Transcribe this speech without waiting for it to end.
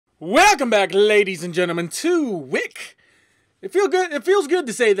Welcome back, ladies and gentlemen, to Wick. It feels good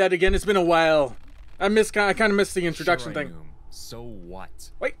to say that again. It's been a while. I kind of missed the introduction thing. So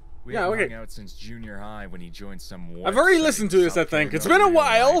what? Wait. We haven't hung out since junior high when he joined some. I've already listened to this. I think it's been a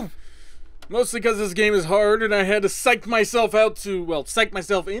while. Mostly because this game is hard, and I had to psych myself out to psych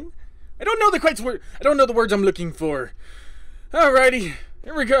myself in. I don't know the words I'm looking for. Alrighty,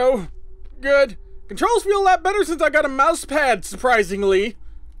 here we go. Good. Controls feel a lot better since I got a mouse pad. Surprisingly.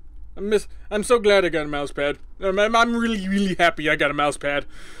 I'm so glad I got a mouse pad. I'm really happy I got a mouse pad.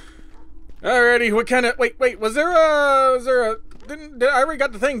 Alrighty, what kind of... Wait, was there a... I already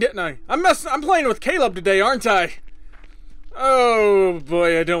got the thing, didn't I? I'm playing with Caleb today, aren't I? Oh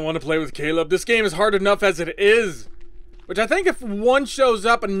boy, I don't want to play with Caleb. This game is hard enough as it is. Which I think if one shows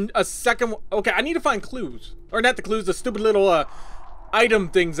up and a second... Okay, I need to find clues. Or not the clues, the stupid little item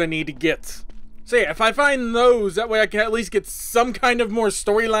things I need to get. So yeah, if I find those, that way I can at least get some kind of more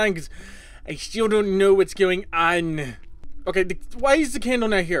storyline, because I still don't know what's going on. Okay, why is the candle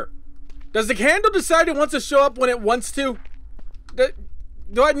not here? Does the candle decide it wants to show up when it wants to?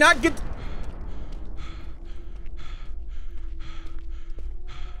 Do I not get...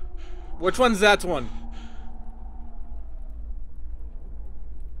 Which one's that one?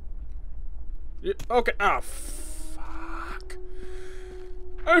 Okay, fuck.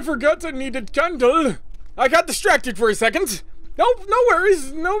 I forgot I needed candle. I got distracted for a second. No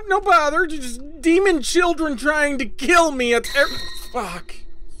worries. No bother. Just demon children trying to kill me at fuck.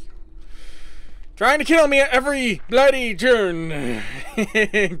 Trying to kill me at every bloody turn.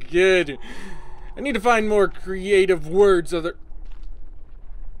 Good. I need to find more creative words other...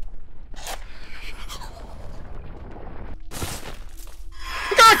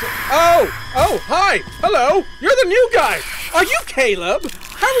 Gotcha! Oh, hi! Hello! You're the new guy! Are you Caleb?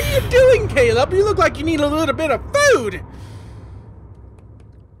 How are you doing, Caleb? You look like you need a little bit of food!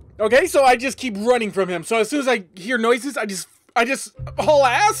 Okay, so I just keep running from him. So as soon as I hear noises, I just haul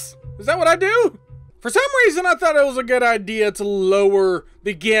ass? Is that what I do? For some reason, I thought it was a good idea to lower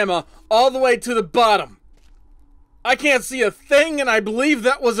the gamma all the way to the bottom. I can't see a thing, and I believe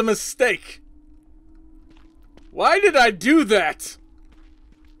that was a mistake. Why did I do that?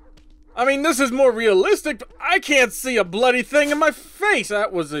 I mean, this is more realistic, but I can't see a bloody thing in my face.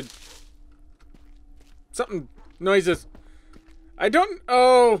 That was something noises.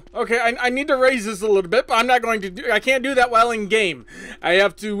 Oh, okay, I need to raise this a little bit, but I'm not going to I can't do that while in game. I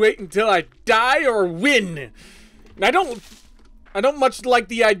have to wait until I die or win. And I don't much like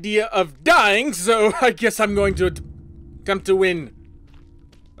the idea of dying, so I guess I'm going to attempt to win.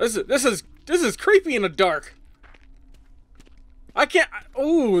 This is creepy in the dark. I can't...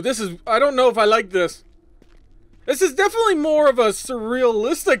 Ooh, I don't know if I like this. This is definitely more of a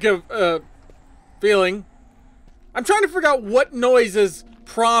surrealistic feeling. I'm trying to figure out what noises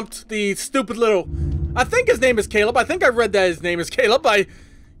prompt the stupid little... I think his name is Caleb. I think I read that his name is Caleb. I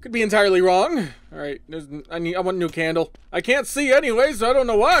could be entirely wrong. Alright, I want a new candle. I can't see anyway, so I don't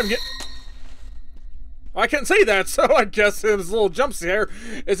know why I'm getting... I can't see that, so I guess his little jump scare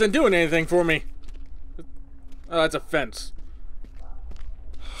isn't doing anything for me. Oh, that's a fence.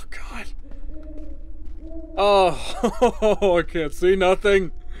 God. Oh, I can't see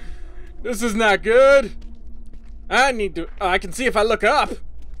nothing. This is not good. I need to... I can see if I look up.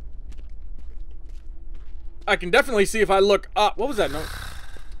 I can definitely see if I look up. What was that note?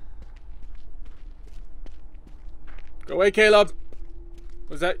 Go away, Caleb.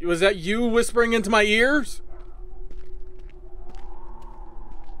 Was that you whispering into my ears?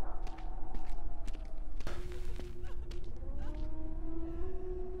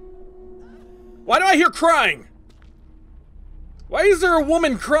 Why do I hear crying? Why is there a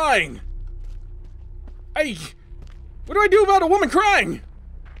woman crying? What do I do about a woman crying?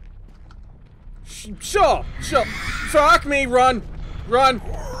 Sure. Fuck me, run. Oh,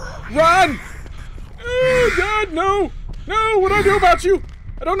 God, no. No, what do I do about you?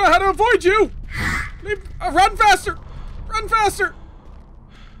 I don't know how to avoid you. Run faster. Am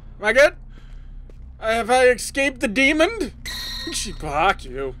I good? Have I escaped the demon? Fuck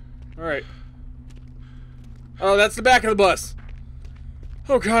you. Alright. Oh, that's the back of the bus.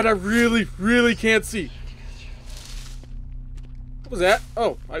 Oh God, I really can't see. What was that?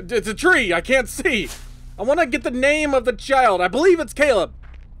 Oh, it's a tree. I can't see. I want to get the name of the child. I believe it's Caleb.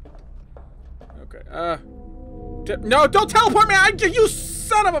 Okay, no, don't teleport me! You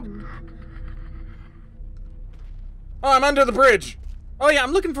son of a... Oh, I'm under the bridge. Oh yeah,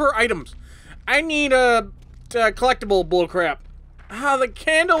 I'm looking for items. I need a collectible bullcrap. Ah, the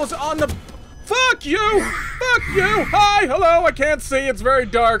candle is on the... Fuck you! Hi, hello, I can't see, it's very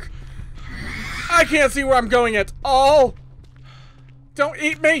dark. I can't see where I'm going at all. Don't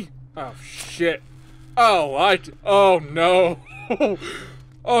eat me! Oh, shit. Oh, oh, no.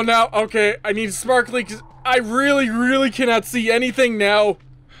 Oh, now, okay, I need sparkly, because I really cannot see anything now.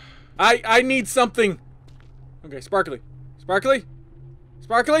 I need something. Okay, sparkly. Sparkly?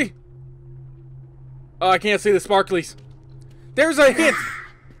 Sparkly? Oh, I can't see the sparklies. There's a hint!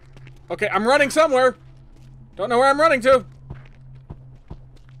 Okay, I'm running somewhere. Don't know where I'm running to.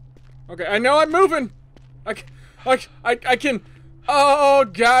 Okay, I know I'm moving. I can... Oh,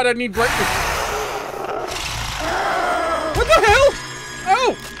 God, I need brightness. What the hell?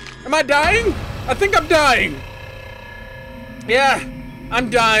 Oh! Am I dying? I think I'm dying. Yeah, I'm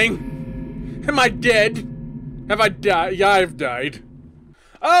dying. Am I dead? Have I died? Yeah, I've died.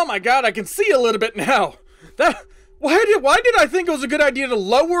 Oh my God, I can see a little bit now. Why did I think it was a good idea to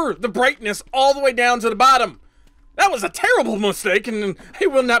lower the brightness all the way down to the bottom? That was a terrible mistake, and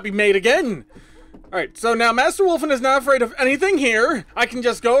it will not be made again. Alright, so now Master Wolfen is not afraid of anything here. I can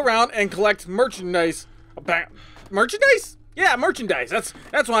just go around and collect merchandise. Merchandise? Yeah, merchandise. That's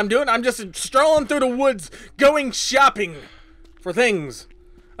what I'm doing. I'm just strolling through the woods, going shopping for things.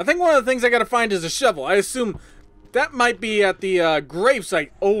 I think one of the things I gotta find is a shovel. I assume that might be at the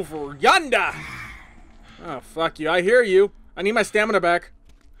gravesite over yonder. Oh, fuck you. I hear you. I need my stamina back.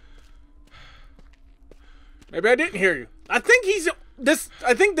 Maybe I didn't hear you. I think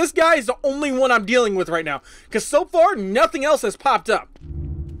this guy is the only one I'm dealing with right now. Because so far, nothing else has popped up.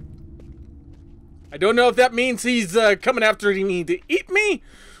 I don't know if that means he's coming after me to eat me,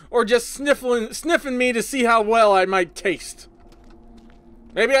 or just sniffing me to see how well I might taste.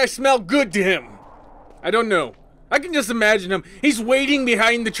 Maybe I smell good to him. I don't know. I can just imagine him. He's waiting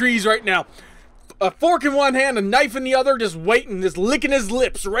behind the trees right now. A fork in one hand, a knife in the other, just waiting, just licking his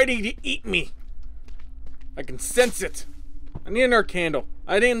lips, ready to eat me. I can sense it. I need another candle.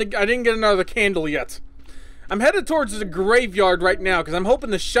 I didn't get another candle yet. I'm headed towards the graveyard right now because I'm hoping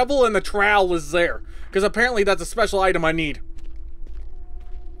the shovel and the trowel is there. Because apparently that's a special item I need.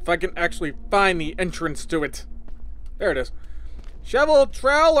 If I can actually find the entrance to it. There it is. Shovel,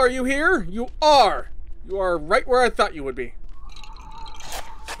 trowel, are you here? You are. You are right where I thought you would be.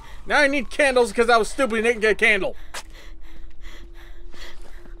 Now I need candles because I was stupid and didn't get a candle.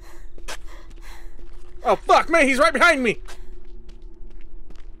 Oh, fuck me, he's right behind me.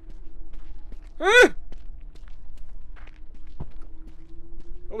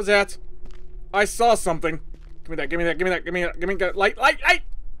 What was that? I saw something. Give me that, give me that, give me that, give me that, give me that. Light, light, light!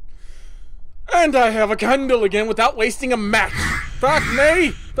 And I have a candle again without wasting a match. Fuck me!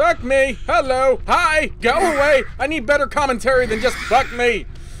 Fuck me! Hello! Hi! Go away! I need better commentary than just fuck me!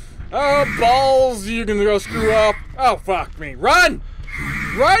 Oh, balls! You can go screw up. Oh, fuck me. Run!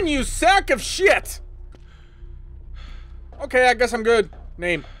 Run, you sack of shit! Okay, I guess I'm good.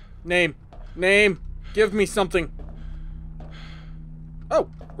 Name. Name. Name. Give me something. Oh,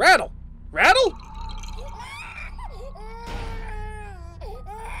 rattle. Rattle?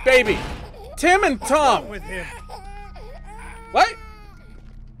 Baby. Tim and Tom. With him. What?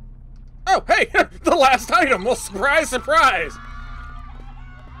 Oh, hey, the last item. Well, surprise, surprise.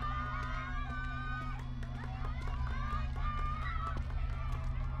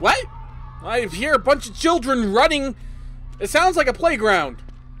 What? I hear a bunch of children running. It sounds like a playground.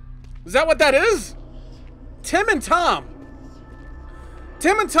 Is that what that is? Tim and Tom.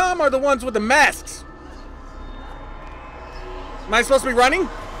 Tim and Tom are the ones with the masks. Am I supposed to be running?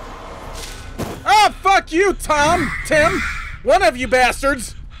 Oh, fuck you, Tom. Tim. One of you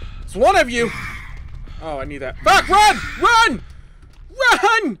bastards. It's one of you. Oh, I need that. Fuck, run! Run!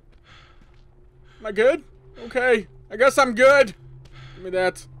 Run! Am I good? Okay. I guess I'm good. Give me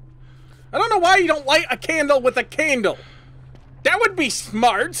that. I don't know why you don't light a candle with a candle. That would be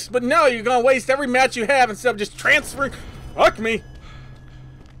smart, but no, you're gonna waste every match you have instead of just transferring. Fuck me.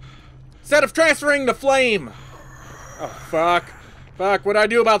 Instead of transferring the flame. Oh, fuck. Fuck, what'd I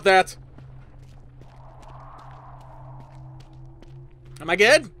do about that? Am I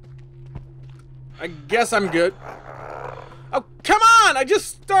good? I guess I'm good. Oh, come on! I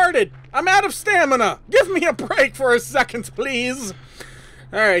just started! I'm out of stamina! Give me a break for a second, please!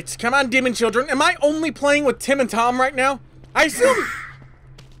 Alright, come on, demon children. Am I only playing with Tim and Tom right now? I assume...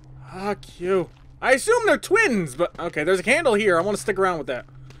 Fuck you. I assume they're twins, but... Okay, there's a candle here. I want to stick around with that.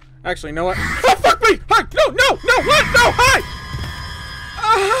 Actually, you know what? Oh, fuck me! Hi! No, no, no, what? No, hi!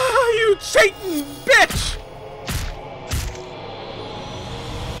 Ah, you cheating bitch!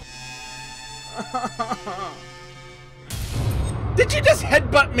 Did you just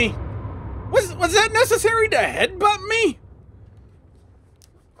headbutt me? Was that necessary to headbutt me?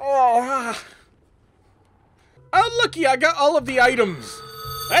 Oh, looky, I got all of the items.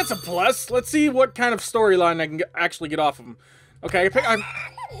 That's a plus. Let's see what kind of storyline I can actually get off of them. Okay,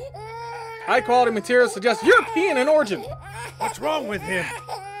 high quality materials suggest European in origin. What's wrong with him?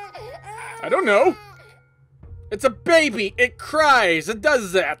 I don't know. It's a baby. It cries. It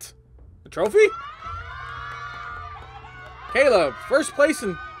does that. A trophy? Caleb, first place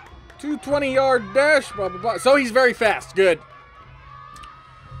in 220-yard dash, blah, blah, blah. So he's very fast. Good.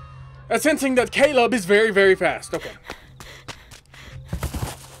 That's hinting that Caleb is very, very fast. Okay.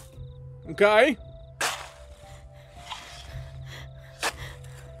 Okay.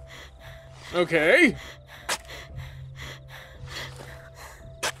 Okay.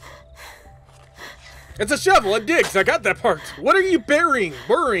 It's a shovel. It digs. I got that part. What are you burying?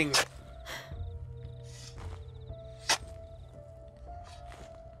 Burring.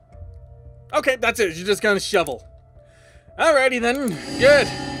 Okay, that's it. You're just gonna shovel. Alrighty then. Good.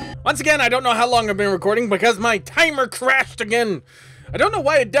 Once again, I don't know how long I've been recording because my timer crashed again. I don't know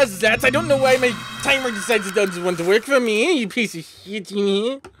why it does that. I don't know why my timer decides it doesn't want to work for me, you piece of shit.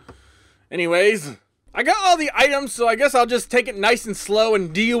 Anyways, I got all the items, so I guess I'll just take it nice and slow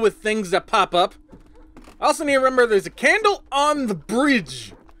and deal with things that pop up. I also need to remember there's a candle on the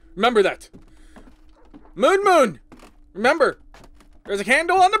bridge. Remember that. Moon. Remember, there's a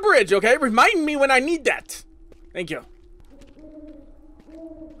candle on the bridge, okay? Remind me when I need that. Thank you.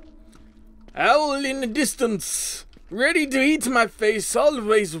 Owl in the distance, ready to eat my face,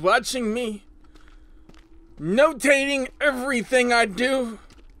 always watching me. Notating everything I do.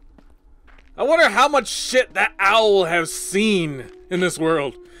 I wonder how much shit that owl has seen in this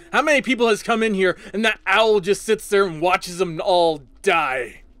world. How many people has come in here and that owl just sits there and watches them all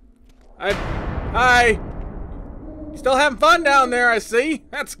die? Hi. Still having fun down there, I see.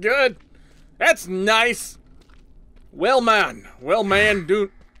 That's good. That's nice. Well, man. Well, man, doing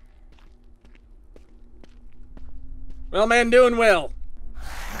well.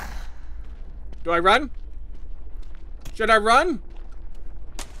 Do I run? Should I run?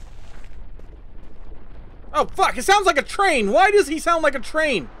 Oh, fuck. It sounds like a train. Why does he sound like a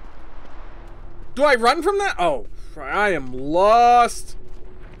train? Do I run from that? Oh, I am lost.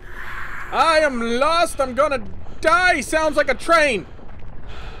 I am lost. I'm gonna die. Sounds like a train.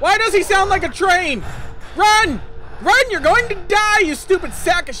 Why does he sound like a train? Run! Run! You're going to die, you stupid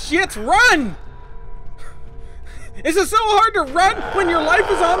sack of shit! Run! Is it so hard to run when your life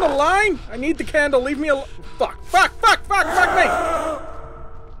is on the line? I need the candle. Leave me alone. Fuck me!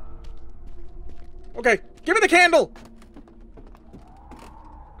 Okay, give me the candle!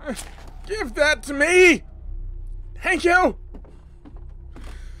 Give that to me! Thank you!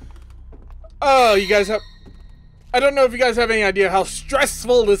 Oh, you guys have... I don't know if you guys have any idea how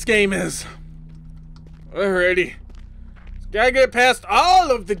stressful this game is. Alrighty. Gotta get past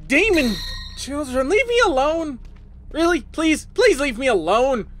all of the demon children. Leave me alone. Really? Please leave me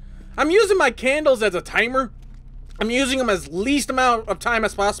alone. I'm using my candles as a timer. I'm using them as least amount of time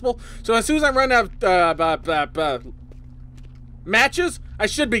as possible. So as soon as I run out of matches, I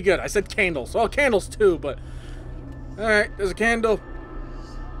should be good. I said candles. Well, candles too, but... Alright, there's a candle.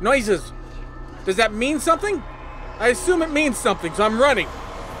 Noises. Does that mean something? I assume it means something, so I'm running.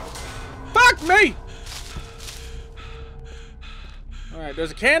 Fuck me! Alright,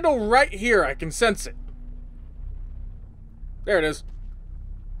 there's a candle right here. I can sense it. There it is.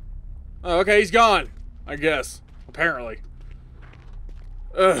 Oh, okay, he's gone. I guess. Apparently.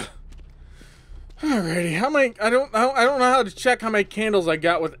 Ugh. Alrighty, how many... I don't know how to check how many candles I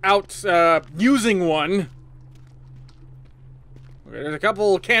got without using one. Okay, there's a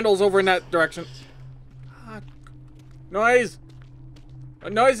couple candles over in that direction. Noise!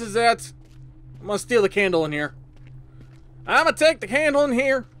 What noise is that? I'm gonna steal the candle in here. I'm gonna take the candle in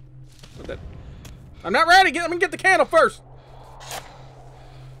here. I'm not ready. Let me get the candle first.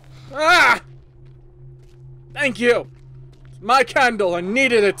 Ah! Thank you. It's my candle. I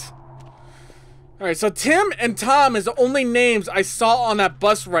needed it. Alright, so Tim and Tom is the only names I saw on that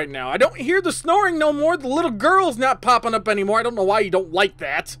bus right now. I don't hear the snoring no more. The little girl's not popping up anymore. I don't know why you don't like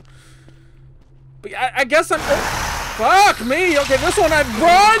that. But I guess I'm... Oh, fuck me. Okay, this one I'd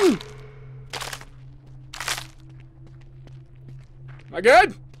run. Am I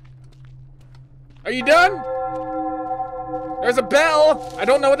good? Are you done? There's a bell. I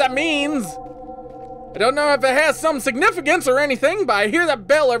don't know what that means. I don't know if it has some significance or anything, but I hear that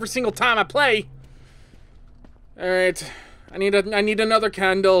bell every single time I play. Alright. I need another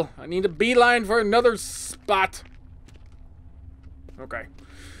candle. I need a beeline for another spot. Okay.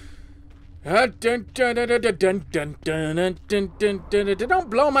 Don't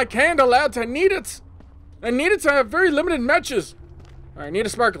blow my candle out. I need it. I need it to have very limited matches. Alright, I need a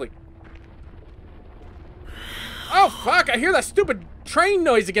sparkly. Oh, fuck. I hear that stupid train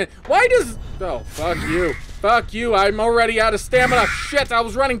noise again. Why does... Oh, fuck you. Fuck you, I'm already out of stamina. Shit, I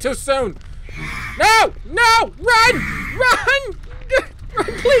was running too soon. No! No! Run! Run! Run,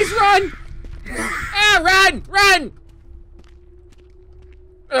 please run! Ah, run! Run!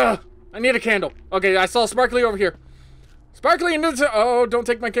 Ugh, I need a candle. Okay, I saw Sparkly over here. Sparkly into the... Oh, don't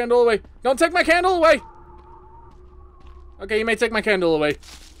take my candle away. Don't take my candle away! Okay, you may take my candle away.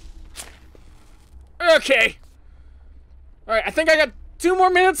 Okay. Alright, I think I got 2 more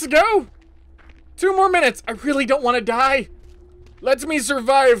minutes to go. 2 more minutes. I really don't want to die. Let me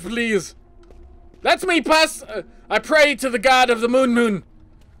survive, please. Let me pass. I pray to the god of the moon.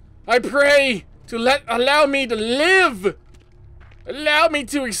 I pray to allow me to live. Allow me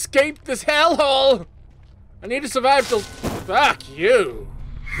to escape this hellhole. I need to survive till... Fuck you.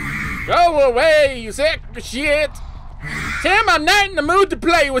 Go away, you sick shit. Tim, I'm not in the mood to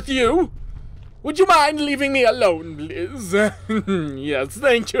play with you. Would you mind leaving me alone, Liz? Yes,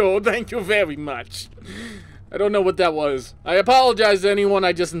 thank you. Thank you very much. I don't know what that was. I apologize to anyone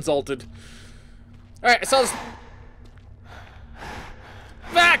I just insulted. Alright, I saw this.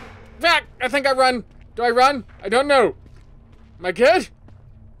 Back! Back! I think I run. Do I run? I don't know. Am I good?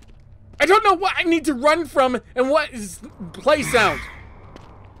 I don't know what I need to run from and what is play sound.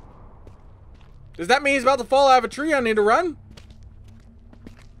 Does that mean he's about to fall out of a tree? I need to run?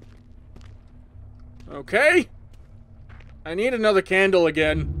 Okay. I need another candle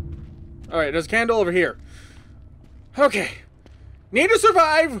again. Alright, there's a candle over here. Okay. Need to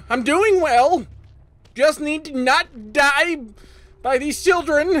survive. I'm doing well. Just need to not die by these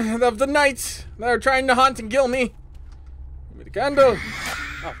children of the night that are trying to hunt and kill me. Give me the candle.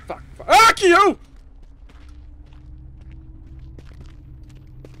 Oh, fuck. Fuck you!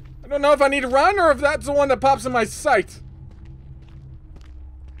 I don't know if I need to run or if that's the one that pops in my sight.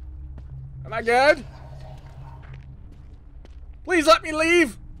 Am I good? Please let me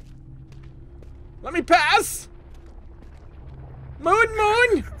leave. Let me pass. Moon.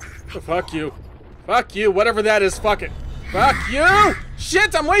 Oh, fuck you. Fuck you. Whatever that is, fuck it. Fuck you.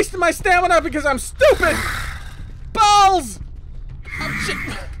 Shit, I'm wasting my stamina because I'm stupid. Balls. Oh, shit.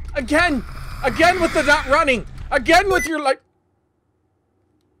 Again. Again with the not running. Again with your, like...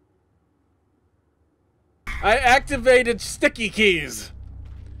 I activated sticky keys.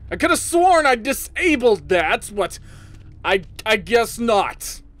 I could have sworn I disabled that, but I guess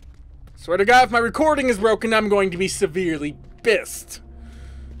not. Swear to God, if my recording is broken, I'm going to be severely pissed.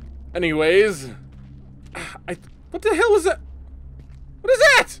 Anyways, what the hell was that? What is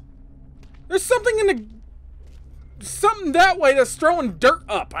that? There's something in the... Something that way that's throwing dirt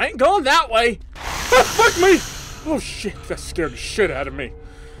up. I ain't going that way. Oh, fuck me! Oh shit, that scared the shit out of me.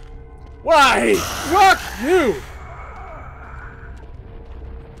 Why? Fuck you!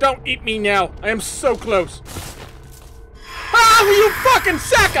 Don't eat me now. I am so close. Ah, you fucking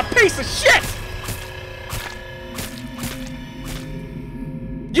sack of piece of shit!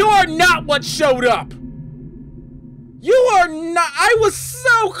 You are not what showed up. You are not. I was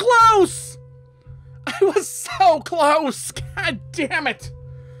so close. I was so close. God damn it.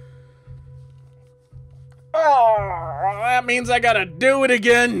 Oh, that means I gotta do it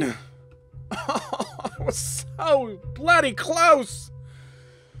again. Oh, I was so bloody close.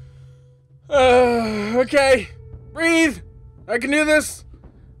 Okay. Breathe. I can do this.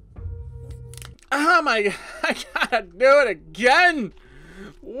 Oh my God. I gotta do it again.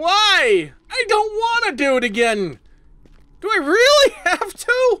 Why? I don't want to do it again. Do I really have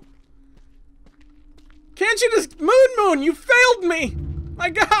to? Can't you just... Moon, you failed me.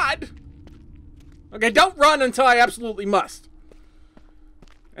 My God. Okay, don't run until I absolutely must.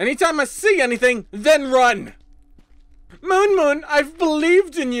 Anytime I see anything, then run. Moon, I've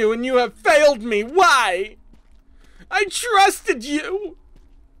believed in you and you have failed me. Why? I trusted you.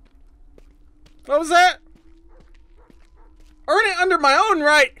 What was that? Earn it under my own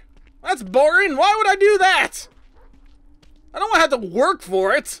right. That's boring. Why would I do that? I don't want to have to work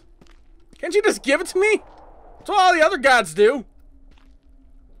for it. Can't you just give it to me? That's what all the other gods do.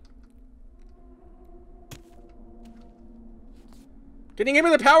 Can you give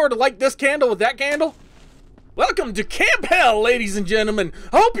me the power to light this candle with that candle? Welcome to Camp Hell, ladies and gentlemen.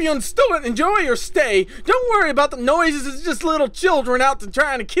 I hope you still enjoy your stay. Don't worry about the noises. It's just little children out there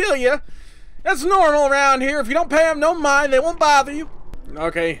trying to kill you. That's normal around here. If you don't pay them no mind, they won't bother you.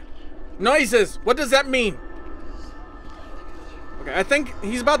 Okay. Noises. What does that mean? Okay, I think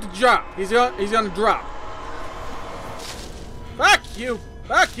he's about to drop. He's gonna drop. Fuck you.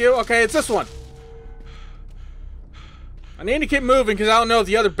 Fuck you. Okay, it's this one. I need to keep moving because I don't know if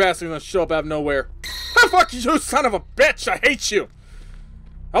the other bastard's gonna show up out of nowhere. Oh, fuck you, son of a bitch. I hate you.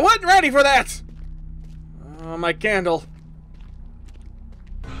 I wasn't ready for that. Oh, my candle.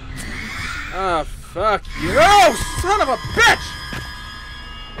 Ah, Fuck you. Oh, son of a bitch!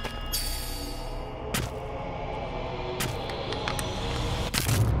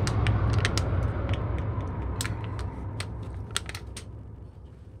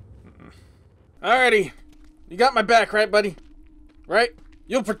 Alrighty. You got my back, right, buddy? Right?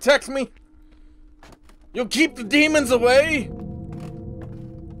 You'll protect me? You'll keep the demons away?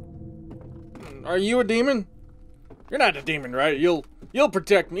 Are you a demon? You're not a demon, right? You'll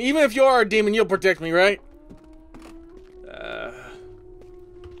protect me. Even if you are a demon, you'll protect me, right?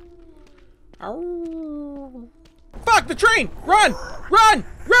 Fuck the train! Run! Run!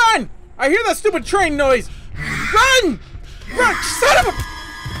 Run! I hear that stupid train noise! Run! Run! Son of a...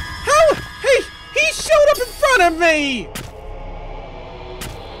 How? Hey! He showed up in front of me!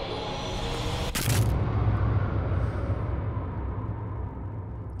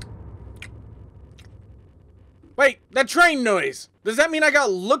 Wait, that train noise. Does that mean I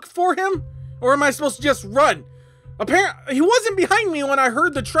gotta look for him? Or am I supposed to just run? Apparently, he wasn't behind me when I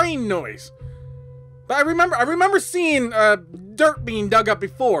heard the train noise. But I remember seeing dirt being dug up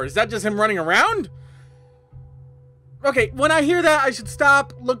before. Is that just him running around? Okay, when I hear that, I should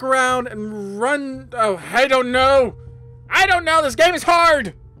stop, look around, and run. Oh, I don't know. I don't know. This game is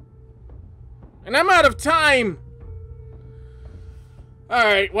hard. And I'm out of time.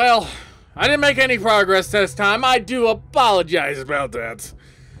 Alright, well, I didn't make any progress this time. I do apologize about that.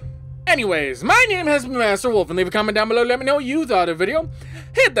 Anyways, my name has been Master Wolf, and leave a comment down below. Let me know what you thought of the video.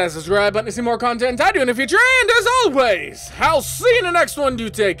 Hit that subscribe button to see more content I do in the future. And as always, I'll see you in the next one. Do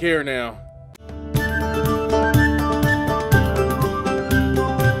take care now.